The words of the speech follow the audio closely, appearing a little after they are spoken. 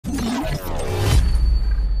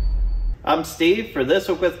I'm Steve for This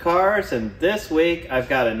Week with Cars, and this week I've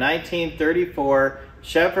got a 1934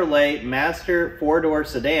 Chevrolet Master 4-door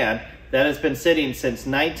sedan that has been sitting since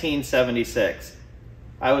 1976.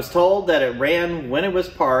 I was told that it ran when it was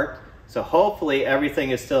parked, so hopefully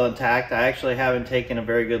everything is still intact. I actually haven't taken a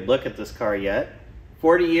very good look at this car yet.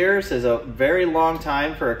 40 years is a very long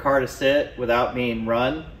time for a car to sit without being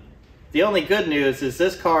run. The only good news is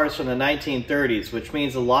this car is from the 1930s, which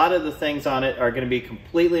means a lot of the things on it are going to be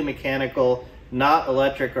completely mechanical, not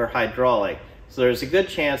electric or hydraulic. So there's a good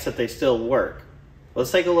chance that they still work.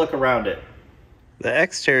 Let's take a look around it. The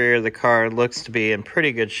exterior of the car looks to be in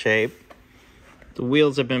pretty good shape. The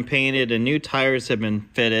wheels have been painted and new tires have been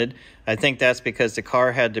fitted. I think that's because the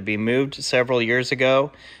car had to be moved several years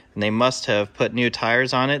ago, and they must have put new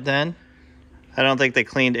tires on it then. I don't think they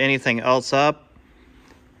cleaned anything else up.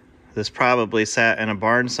 This probably sat in a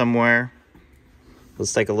barn somewhere.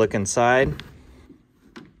 Let's take a look inside.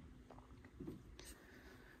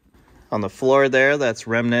 On the floor there, that's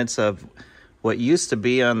remnants of what used to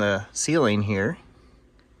be on the ceiling here.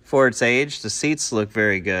 For its age, the seats look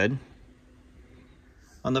very good.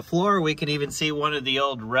 On the floor, we can even see one of the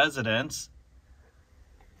old residents.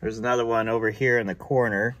 There's another one over here in the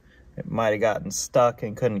corner. It might have gotten stuck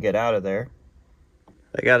and couldn't get out of there.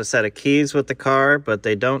 I got a set of keys with the car, but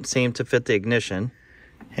they don't seem to fit the ignition.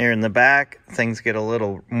 Here in the back, things get a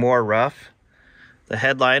little more rough. The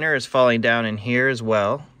headliner is falling down in here as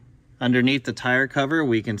well. Underneath the tire cover,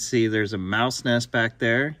 we can see there's a mouse nest back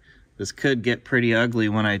there. This could get pretty ugly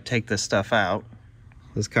when I take this stuff out.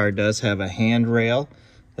 This car does have a handrail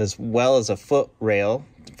as well as a foot rail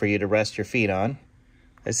for you to rest your feet on.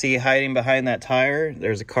 I see hiding behind that tire,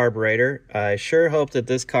 there's a carburetor. I sure hope that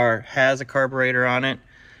this car has a carburetor on it.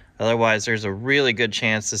 Otherwise, there's a really good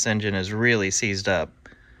chance this engine is really seized up.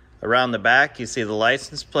 Around the back, you see the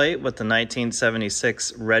license plate with the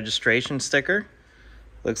 1976 registration sticker.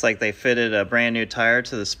 Looks like they fitted a brand new tire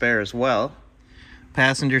to the spare as well.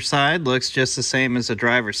 Passenger side looks just the same as the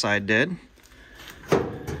driver's side did.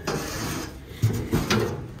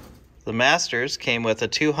 The Masters came with a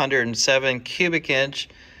 207 cubic inch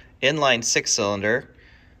inline 6-cylinder.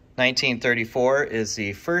 1934 is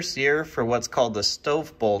the first year for what's called the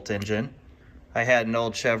stove bolt engine. I had an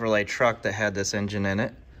old Chevrolet truck that had this engine in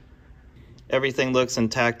it. Everything looks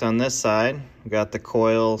intact on this side. We got the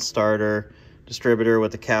coil, starter, distributor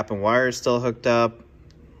with the cap and wires still hooked up.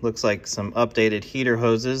 Looks like some updated heater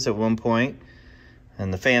hoses at one point,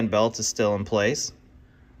 and the fan belt is still in place.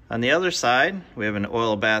 On the other side, we have an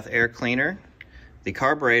oil bath air cleaner. The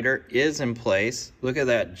carburetor is in place. Look at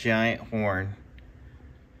that giant horn.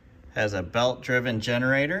 Has a belt-driven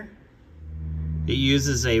generator. It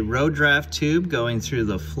uses a road draft tube going through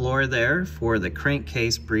the floor there for the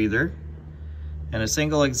crankcase breather, and a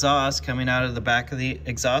single exhaust coming out of the back of the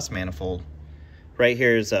exhaust manifold. Right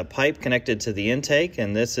here is a pipe connected to the intake,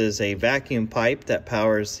 and this is a vacuum pipe that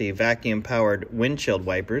powers the vacuum-powered windshield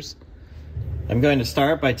wipers. I'm going to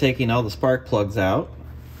start by taking all the spark plugs out.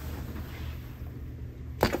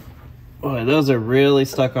 Boy, those are really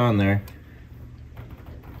stuck on there.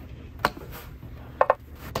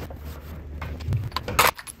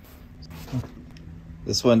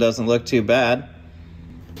 This one doesn't look too bad.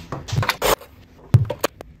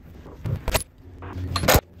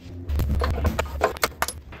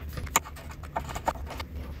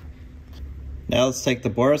 Now let's take the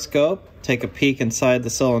borescope, take a peek inside the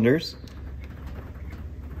cylinders.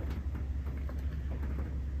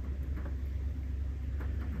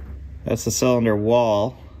 That's the cylinder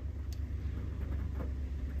wall.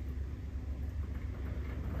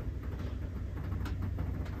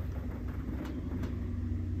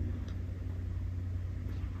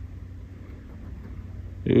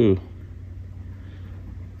 Ooh.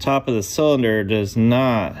 Top of the cylinder does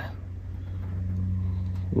not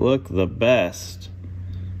look the best.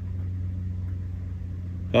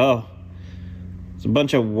 Oh, there's a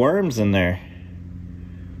bunch of worms in there.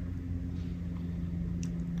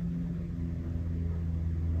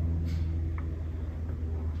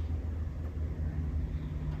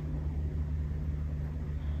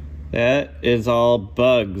 That is all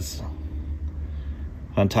bugs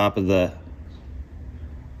on top of the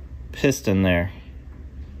piston there.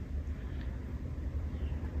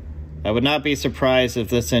 I would not be surprised if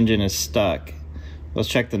this engine is stuck. Let's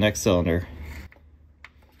check the next cylinder.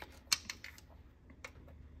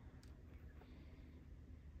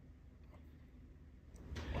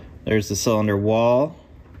 There's the cylinder wall,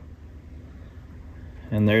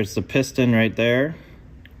 and there's the piston right there.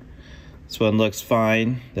 This one looks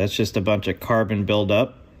fine. That's just a bunch of carbon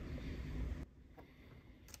buildup.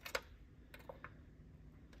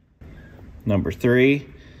 Number 3.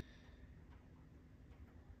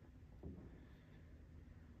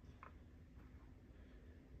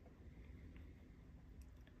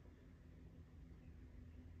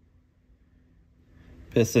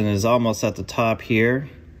 Piston is almost at the top here.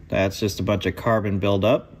 That's just a bunch of carbon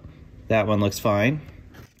buildup. That one looks fine.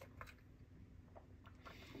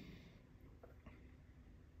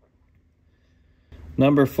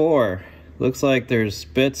 Number 4. Looks like there's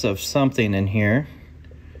bits of something in here.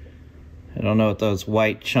 I don't know what those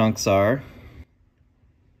white chunks are.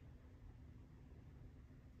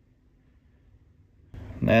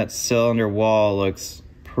 That cylinder wall looks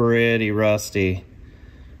pretty rusty.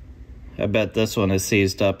 I bet this one is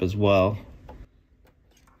seized up as well.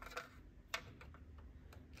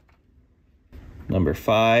 Number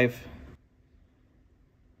 5.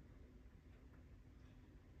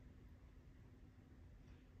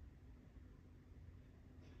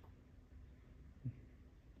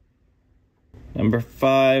 Number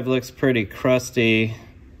 5 looks pretty crusty.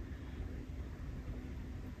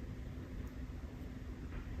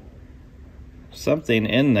 Something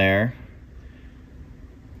in there.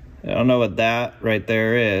 I don't know what that right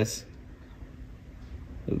there is.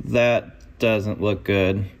 That doesn't look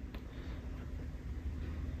good.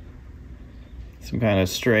 Some kind of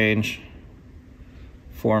strange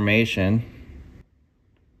formation.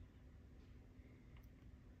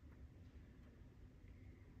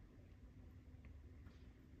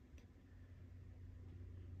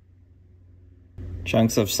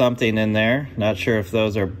 Chunks of something in there. Not sure if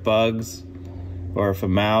those are bugs or if a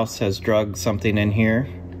mouse has drugged something in here.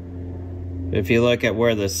 If you look at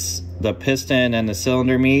where the piston and the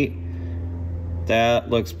cylinder meet, that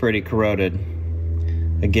looks pretty corroded.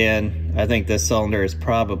 Again, I think this cylinder is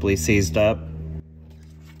probably seized up.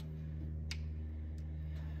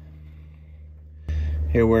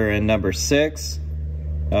 Here we're in number 6.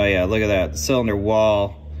 Oh yeah, look at that. The cylinder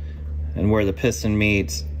wall and where the piston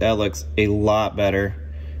meets, that looks a lot better.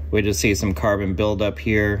 We just see some carbon buildup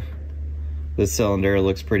here. The cylinder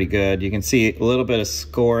looks pretty good. You can see a little bit of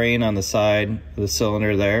scoring on the side of the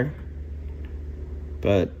cylinder there,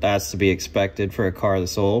 but that's to be expected for a car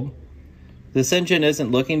this old. This engine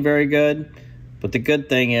isn't looking very good, but the good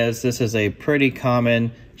thing is this is a pretty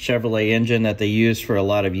common Chevrolet engine that they use for a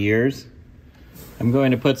lot of years. I'm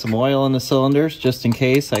going to put some oil in the cylinders just in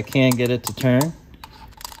case I can get it to turn.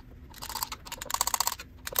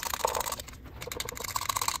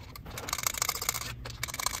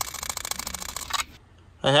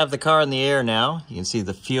 I have the car in the air now. You can see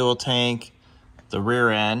the fuel tank, the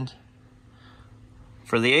rear end.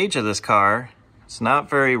 For the age of this car, it's not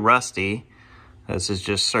very rusty. This is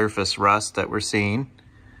just surface rust that we're seeing.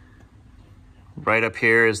 Right up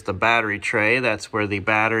here is the battery tray. That's where the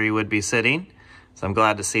battery would be sitting. So I'm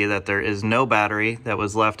glad to see that there is no battery that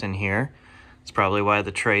was left in here. It's probably why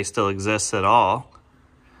the tray still exists at all.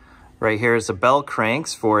 Right here is the bell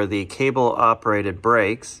cranks for the cable operated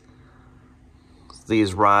brakes.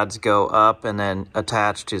 These rods go up and then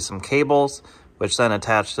attach to some cables, which then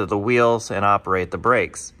attach to the wheels and operate the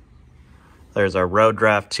brakes. There's our road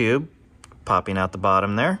draft tube popping out the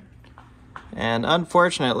bottom there. And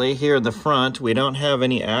unfortunately, here in the front, we don't have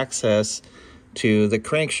any access to the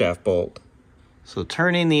crankshaft bolt. So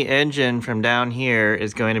turning the engine from down here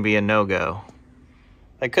is going to be a no-go.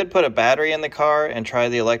 I could put a battery in the car and try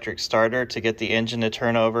the electric starter to get the engine to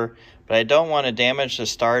turn over, but I don't want to damage the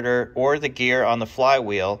starter or the gear on the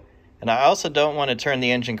flywheel, and I also don't want to turn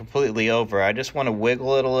the engine completely over. I just want to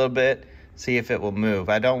wiggle it a little bit, see if it will move.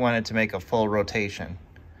 I don't want it to make a full rotation.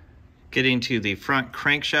 Getting to the front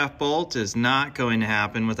crankshaft bolt is not going to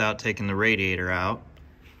happen without taking the radiator out.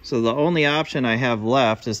 So the only option I have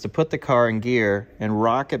left is to put the car in gear and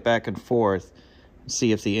rock it back and forth and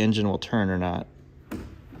see if the engine will turn or not.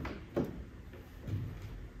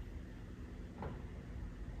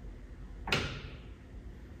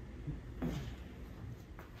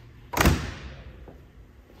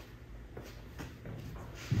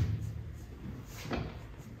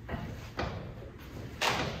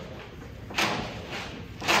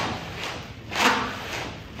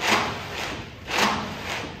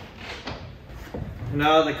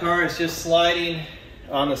 No, the car is just sliding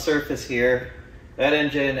on the surface here. That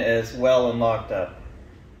engine is well and locked up.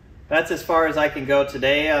 That's as far as I can go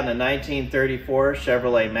today on the 1934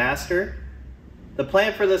 Chevrolet Master. The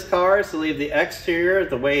plan for this car is to leave the exterior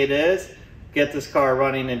the way it is, get this car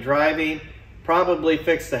running and driving, probably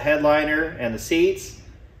fix the headliner and the seats,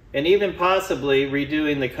 and even possibly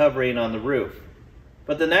redoing the covering on the roof.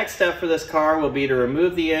 But the next step for this car will be to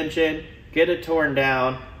remove the engine, get it torn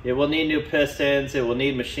down. It will need new pistons, it will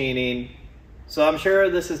need machining. So I'm sure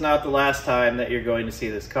this is not the last time that you're going to see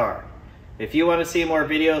this car. If you want to see more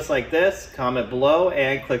videos like this, comment below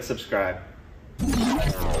and click subscribe.